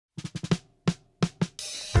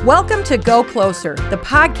Welcome to Go Closer, the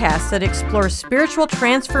podcast that explores spiritual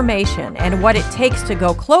transformation and what it takes to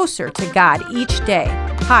go closer to God each day.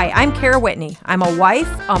 Hi, I'm Kara Whitney. I'm a wife,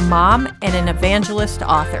 a mom, and an evangelist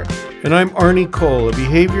author. And I'm Arnie Cole, a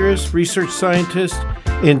behaviorist, research scientist,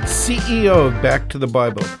 and CEO of Back to the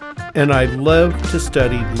Bible. And I love to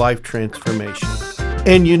study life transformation.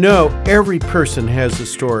 And you know, every person has a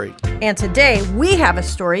story. And today we have a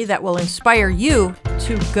story that will inspire you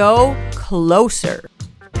to go closer.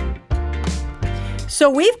 So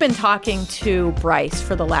we've been talking to Bryce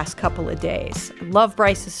for the last couple of days. I love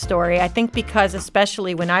Bryce's story. I think because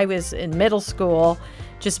especially when I was in middle school,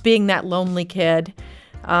 just being that lonely kid,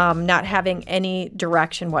 not having any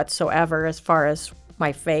direction whatsoever as far as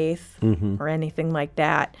my faith or anything like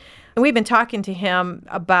that. And we've been talking to him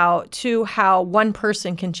about, too, how one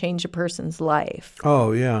person can change a person's life.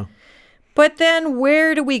 Oh, yeah. But then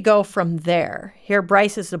where do we go from there? Here,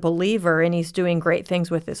 Bryce is a believer, and he's doing great things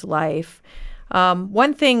with his life.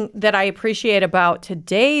 One thing that I appreciate about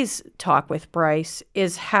today's talk with Bryce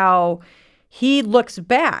is how he looks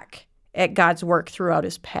back at God's work throughout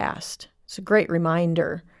his past. It's a great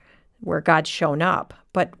reminder where God's shown up.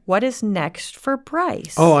 But what is next for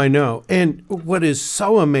Bryce? Oh, I know. And what is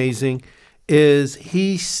so amazing is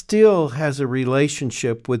he still has a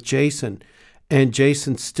relationship with Jason, and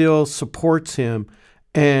Jason still supports him.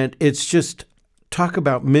 And it's just talk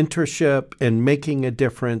about mentorship and making a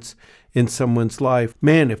difference in someone's life.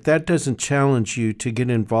 Man, if that doesn't challenge you to get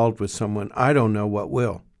involved with someone, I don't know what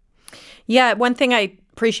will. Yeah, one thing I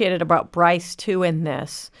appreciated about Bryce, too, in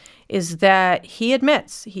this is that he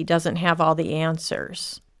admits he doesn't have all the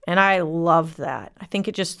answers. And I love that. I think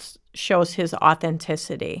it just shows his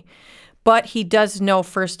authenticity. But he does know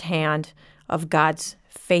firsthand of God's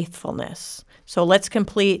faithfulness. So let's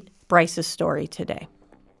complete Bryce's story today.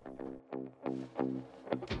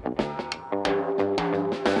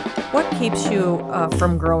 What keeps you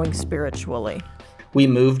from growing spiritually? We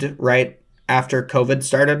moved right after COVID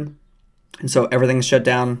started, and so everything's shut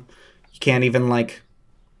down. You can't even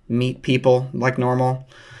meet people like normal.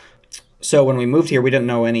 So when we moved here, we didn't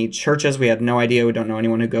know any churches. We had no idea. We don't know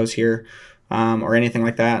anyone who goes here or anything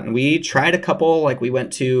like that. And we tried a couple. We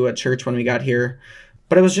went to a church when we got here,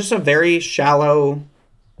 but it was just a very shallow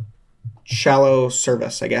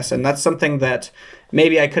service, I guess. And that's something that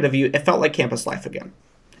maybe I could have used. It felt like campus life again.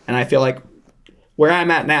 And I feel like where I'm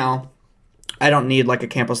at now, I don't need a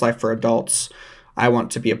campus life for adults. I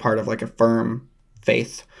want to be a part of a firm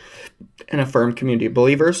faith and a firm community of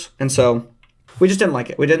believers. And so we just didn't like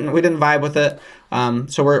it. We didn't vibe with it.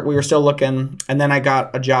 So we were still looking. And then I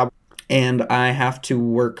got a job, and I have to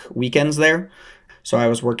work weekends there. So I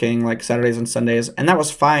was working Saturdays and Sundays, and that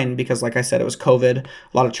was fine because, like I said, it was COVID.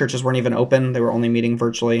 A lot of churches weren't even open. They were only meeting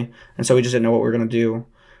virtually. And so we just didn't know what we were going to do.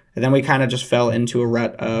 And then we kind of just fell into a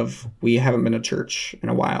rut of we haven't been to church in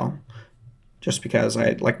a while just because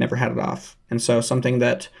I never had it off. And so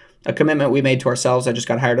a commitment we made to ourselves, I just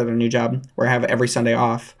got hired at a new job where I have every Sunday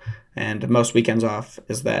off and most weekends off,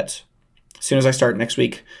 is that as soon as I start next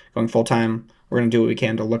week going full time, we're going to do what we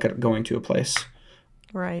can to look at going to a place.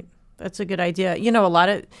 Right. That's a good idea. You know, a lot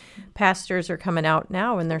of pastors are coming out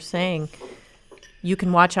now and they're saying, you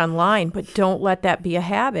can watch online, but don't let that be a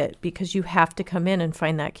habit because you have to come in and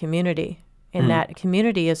find that community. And that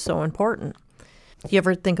community is so important. Do you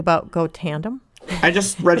ever think about Go Tandem? I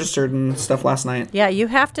just registered and stuff last night. Yeah, you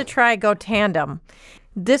have to try Go Tandem.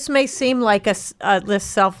 This may seem like this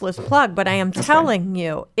selfless plug, but I am telling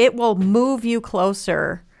you, it will move you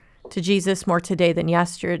closer to Jesus more today than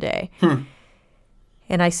yesterday.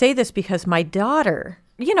 And I say this because my daughter,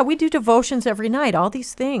 we do devotions every night, all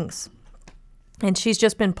these things. And she's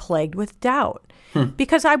just been plagued with doubt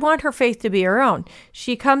because I want her faith to be her own.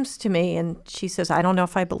 She comes to me and she says, I don't know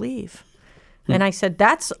if I believe. And I said,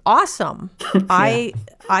 that's awesome. I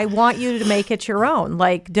want you to make it your own.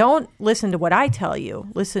 Don't listen to what I tell you.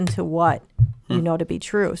 Listen to what you know to be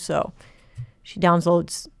true. So she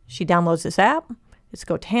downloads this app. It's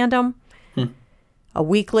Go Tandem. A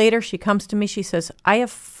week later, she comes to me. She says, I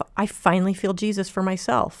finally feel Jesus for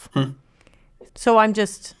myself. So I'm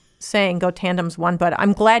just saying Go Tandem's one, but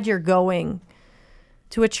I'm glad you're going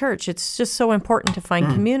to a church. It's just so important to find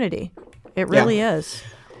community. It really is.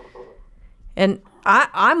 And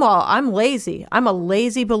I'm lazy. I'm a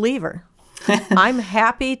lazy believer. I'm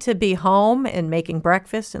happy to be home and making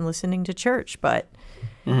breakfast and listening to church, but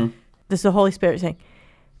this is the Holy Spirit saying,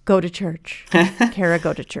 go to church. Kara,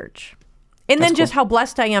 go to church. And that's then just how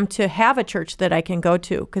blessed I am to have a church that I can go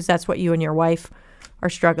to, because that's what you and your wife are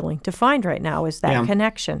struggling to find right now, is that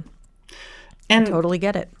connection. And I totally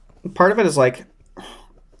get it. Part of it is when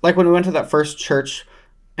we went to that first church,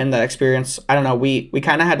 and the experience, I don't know, we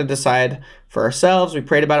kind of had to decide for ourselves. We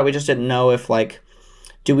prayed about it. We just didn't know if like,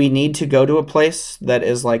 do we need to go to a place that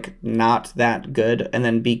is like not that good and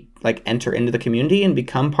then be like enter into the community and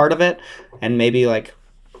become part of it and maybe like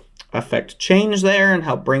affect change there and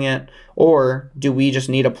help bring it? Or do we just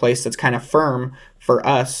need a place that's kind of firm for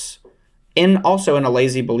us, in also in a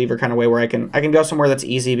lazy believer kind of way, where I can go somewhere that's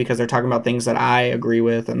easy because they're talking about things that I agree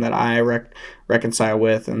with and that I reconcile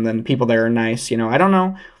with, and then people there are nice, I don't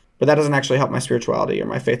know, but that doesn't actually help my spirituality or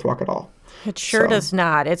my faith walk at all. It sure does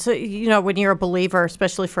not. It's, when you're a believer,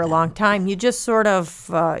 especially for a long time, you just sort of,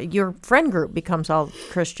 your friend group becomes all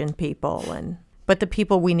Christian people. But the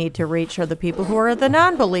people we need to reach are the people who are the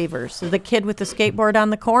non-believers, the kid with the skateboard on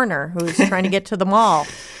the corner who's trying to get to the mall,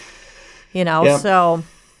 Yep. So,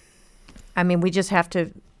 I mean, we just have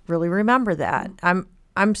to really remember that.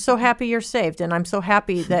 I'm so happy you're saved, and I'm so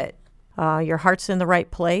happy that your heart's in the right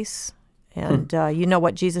place. And you know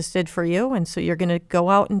what Jesus did for you, and so you're going to go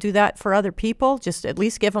out and do that for other people. Just at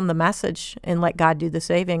least give them the message and let God do the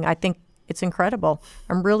saving. I think it's incredible.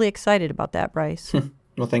 I'm really excited about that, Bryce.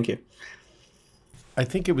 Well, thank you. I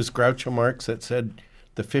think it was Groucho Marx that said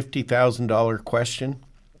the $50,000 question.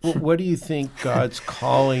 What do you think God's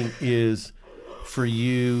calling is for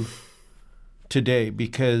you today?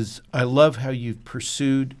 Because I love how you've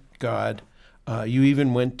pursued God. You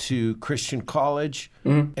even went to Christian college,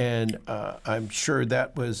 and I'm sure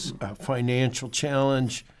that was a financial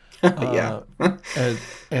challenge. Yeah.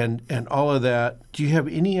 and all of that. Do you have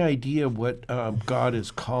any idea what God is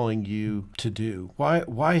calling you to do?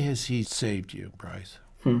 Why has He saved you, Bryce?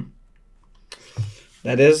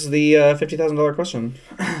 That is the $50,000 question.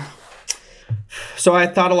 So I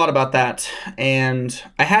thought a lot about that, and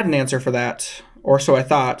I had an answer for that, or so I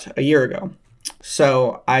thought, a year ago.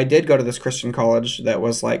 So I did go to this Christian college that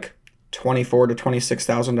was like $24,000 to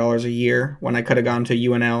 $26,000 a year, when I could have gone to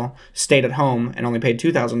UNL, stayed at home, and only paid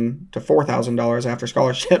 $2,000 to $4,000 after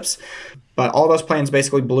scholarships. But all those plans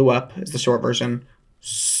basically blew up, is the short version.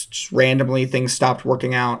 Just randomly, things stopped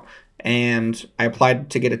working out, and I applied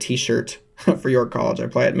to get a T-shirt for York College.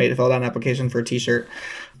 Filled out an application for a T-shirt,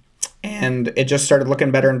 and it just started looking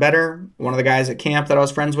better and better. One of the guys at camp that I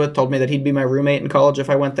was friends with told me that he'd be my roommate in college if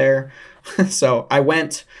I went there. So I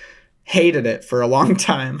went, hated it for a long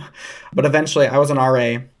time, but eventually I was an RA.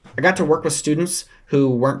 I got to work with students who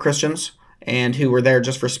weren't Christians and who were there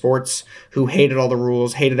just for sports, who hated all the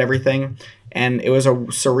rules, hated everything. And it was a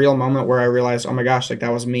surreal moment where I realized, oh my gosh, like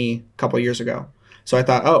that was me a couple years ago. So I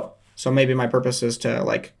thought, so maybe my purpose is to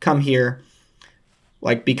like come here,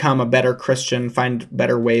 like become a better Christian, find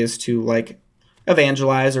better ways to like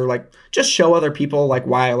evangelize or like just show other people like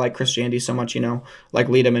why I like Christianity so much, like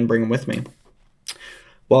lead them and bring them with me.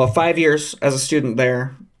 Well, 5 years as a student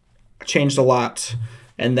there changed a lot.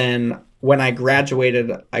 And then when I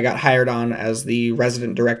graduated, I got hired on as the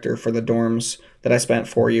resident director for the dorms that I spent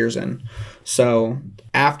 4 years in. So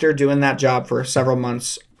after doing that job for several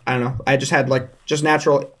months, I don't know, I just had like just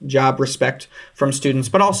natural job respect from students,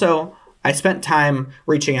 but also I spent time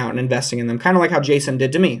reaching out and investing in them, kind of like how Jason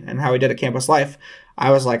did to me and how he did at Campus Life.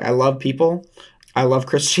 I was like, I love people. I love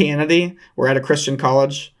Christianity. We're at a Christian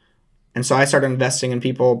college. And so I started investing in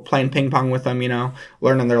people, playing ping pong with them,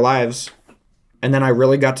 learning their lives. And then I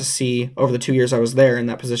really got to see, over the 2 years I was there in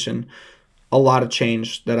that position, a lot of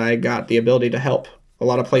change that I got the ability to help. A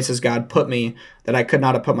lot of places God put me that I could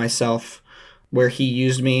not have put myself, where He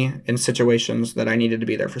used me in situations that I needed to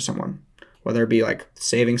be there for someone. Whether it be like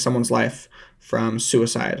saving someone's life from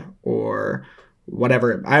suicide or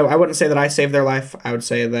whatever. I wouldn't say that I saved their life. I would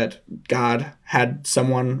say that God had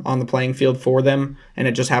someone on the playing field for them, and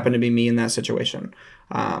it just happened to be me in that situation.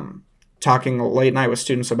 Talking late night with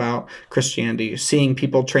students about Christianity, seeing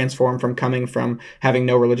people transform from coming from having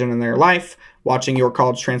no religion in their life, watching York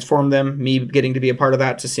College transform them, me getting to be a part of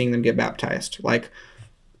that, to seeing them get baptized. Like,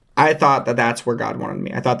 I thought that that's where God wanted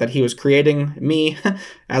me. I thought that He was creating me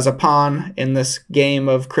as a pawn in this game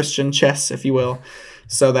of Christian chess, if you will,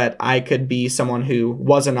 so that I could be someone who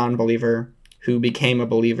was a non-believer, who became a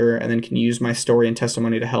believer, and then can use my story and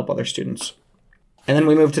testimony to help other students. And then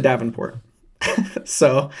we moved to Davenport.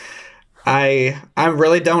 So I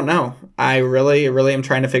really don't know. I really am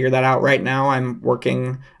trying to figure that out right now. I'm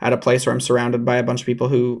working at a place where I'm surrounded by a bunch of people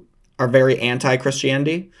who are very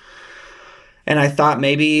anti-Christianity. And I thought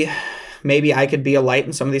maybe I could be a light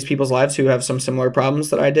in some of these people's lives who have some similar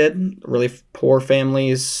problems that I did. Really poor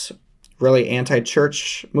families, really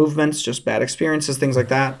anti-church movements, just bad experiences, things like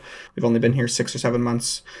that. We've only been here 6 or 7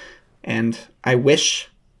 months. And I wish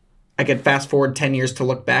I could fast forward 10 years to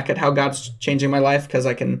look back at how God's changing my life, because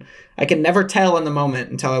I can never tell in the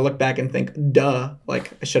moment until I look back and think, duh,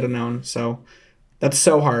 like I should have known. So That's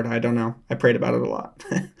so hard. I don't know. I prayed about it a lot.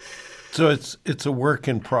 So it's a work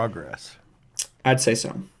in progress. I'd say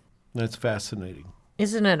so. That's fascinating.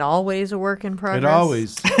 Isn't it always a work in progress?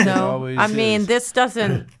 It No. always I mean, is.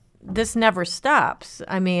 this never stops.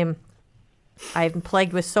 I mean, I'm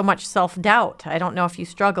plagued with so much self-doubt. I don't know if you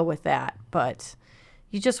struggle with that, but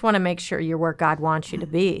you just want to make sure you're where God wants you to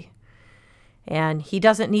be. And he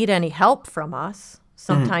doesn't need any help from us.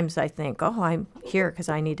 Sometimes I think, oh, I'm here because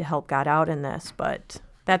I need to help God out in this, but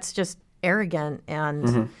that's just arrogant.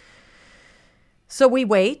 And so we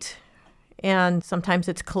wait, and sometimes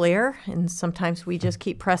it's clear, and sometimes we just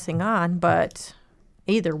keep pressing on. But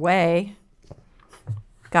either way,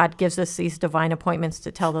 God gives us these divine appointments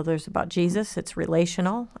to tell others about Jesus. It's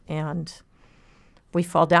relational, and we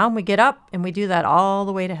fall down, we get up, and we do that all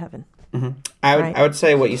the way to heaven. I would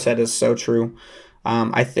say what you said is so true.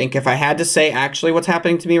 I think if I had to say actually what's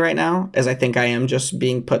happening to me right now is I think I am just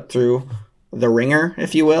being put through the ringer,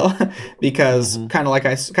 if you will, because kind of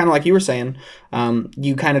like you were saying,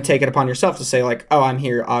 you kind of take it upon yourself to say like, oh, I'm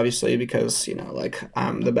here obviously because, like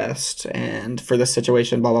I'm the best and for this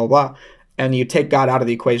situation, blah, blah, blah. And you take God out of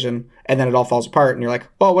the equation and then it all falls apart and you're like,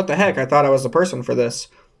 oh, what the heck? I thought I was the person for this.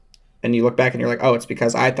 And you look back and you're like, oh, it's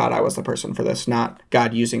because I thought I was the person for this, not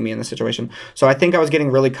God using me in this situation. So I think I was getting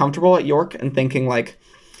really comfortable at York and thinking like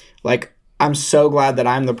I'm so glad that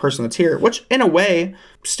I'm the person that's here, which in a way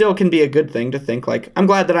still can be a good thing to think like, I'm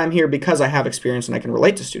glad that I'm here because I have experience and I can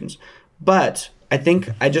relate to students. But I think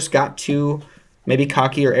I just got too maybe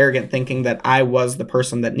cocky or arrogant thinking that I was the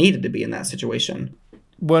person that needed to be in that situation.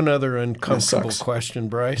 One other uncomfortable question,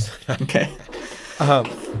 Bryce. Okay.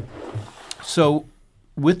 So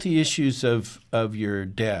with the issues of your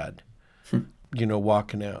dad,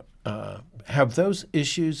 walking out, have those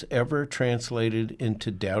issues ever translated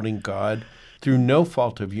into doubting God through no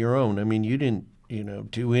fault of your own? I mean, you didn't,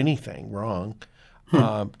 do anything wrong.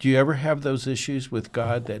 Do you ever have those issues with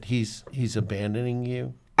God that he's abandoning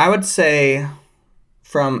you? I would say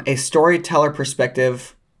from a storyteller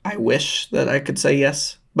perspective, I wish that I could say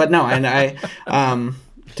yes, but no, and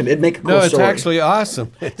it'd make a cool No, it's story. actually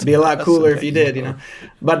awesome. It'd be a lot cooler if you did,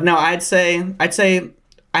 But no, I'd say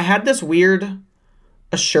I had this weird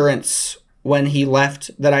assurance when he left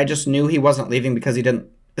that I just knew he wasn't leaving because he didn't.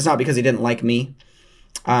 It's not because he didn't like me.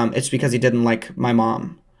 It's because he didn't like my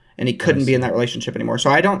mom, and he couldn't be in that relationship anymore. So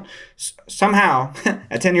I don't somehow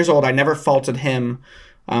at 10 years old I never faulted him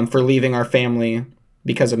for leaving our family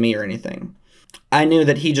because of me or anything. I knew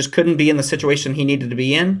that he just couldn't be in the situation he needed to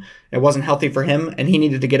be in. It wasn't healthy for him, and he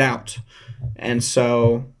needed to get out. And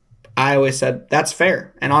so I always said, that's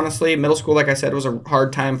fair. And honestly, middle school, like I said, was a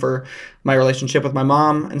hard time for my relationship with my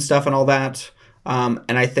mom and stuff and all that. And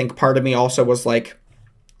I think part of me also was like,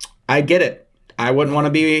 I get it. I wouldn't want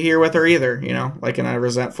to be here with her either, like in a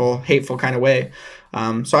resentful, hateful kind of way.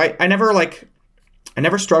 So I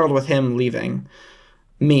never struggled with him leaving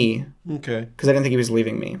me. Okay. Because I didn't think he was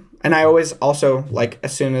leaving me. And I always also, like,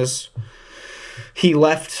 as soon as he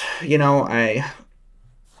left, a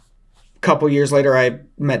couple years later, I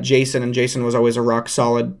met Jason, and Jason was always a rock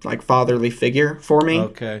solid, like, fatherly figure for me.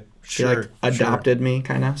 Okay. He, adopted me,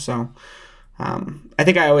 kind of. So I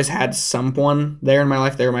think I always had someone there in my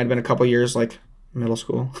life. There might have been a couple years, like middle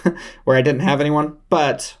school, where I didn't have anyone.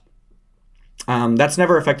 But that's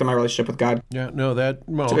never affected my relationship with God. Yeah, no,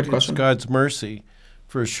 It's a good question. It's God's mercy.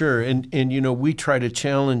 For sure. And we try to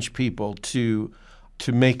challenge people to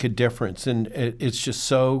make a difference. And it's just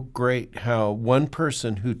so great how one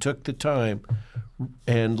person who took the time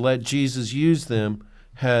and let Jesus use them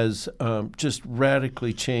has just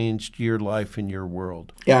radically changed your life and your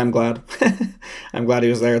world. Yeah, I'm glad. I'm glad he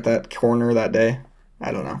was there at that corner that day.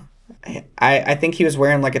 I don't know. I think he was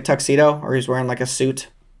wearing like a tuxedo or he's wearing like a suit.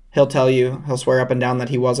 He'll swear up and down that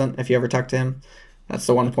he wasn't if you ever talk to him. That's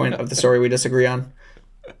the one point of the story we disagree on.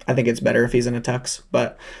 I think it's better if he's in a tux,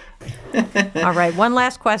 but... All right, one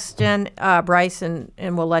last question, Bryce, and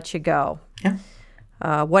we'll let you go.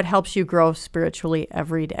 Yeah. What helps you grow spiritually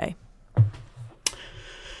every day?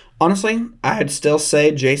 Honestly, I'd still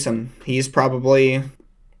say Jason. He's probably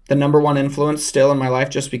the number one influence still in my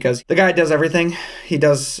life just because the guy does everything. He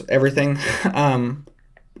does everything.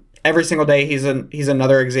 Every single day, he's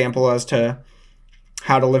another example as to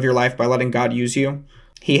how to live your life by letting God use you.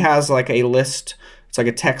 He has like a list. It's like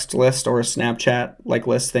a text list or a Snapchat like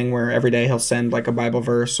list thing where every day he'll send like a Bible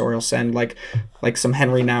verse or he'll send like some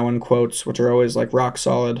Henry Nouwen quotes, which are always like rock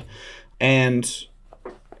solid, and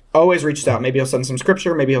always reaches out. Maybe he'll send some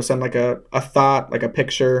scripture. Maybe he'll send like a thought, like a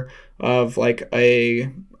picture of like a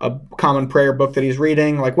common prayer book that he's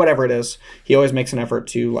reading, like whatever it is. He always makes an effort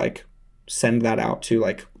to like send that out to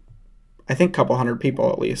like, I think a couple hundred people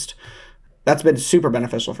at least. That's been super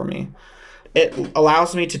beneficial for me. It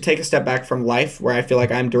allows me to take a step back from life where I feel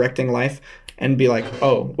like I'm directing life and be like,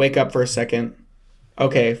 oh, wake up for a second.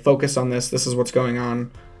 Okay, focus on this. This is what's going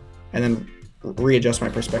on. And then readjust my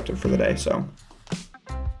perspective for the day. So.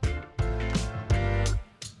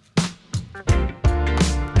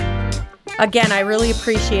 Again, I really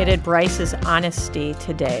appreciated Bryce's honesty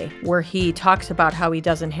today, where he talks about how he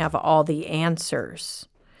doesn't have all the answers.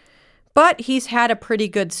 But he's had a pretty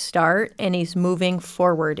good start, and he's moving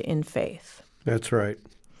forward in faith. That's right.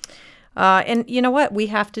 And you know what? We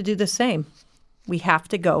have to do the same. We have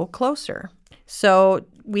to go closer. So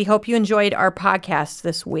we hope you enjoyed our podcast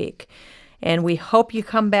this week. And we hope you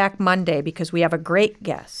come back Monday because we have a great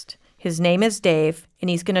guest. His name is Dave, and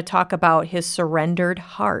he's going to talk about his surrendered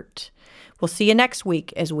heart. We'll see you next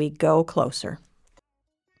week as we go closer.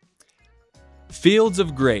 Fields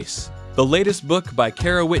of Grace, the latest book by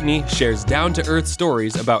Kara Whitney, shares down-to-earth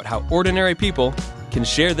stories about how ordinary people can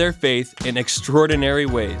share their faith in extraordinary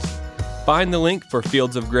ways. Find the link for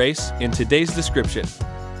Fields of Grace in today's description.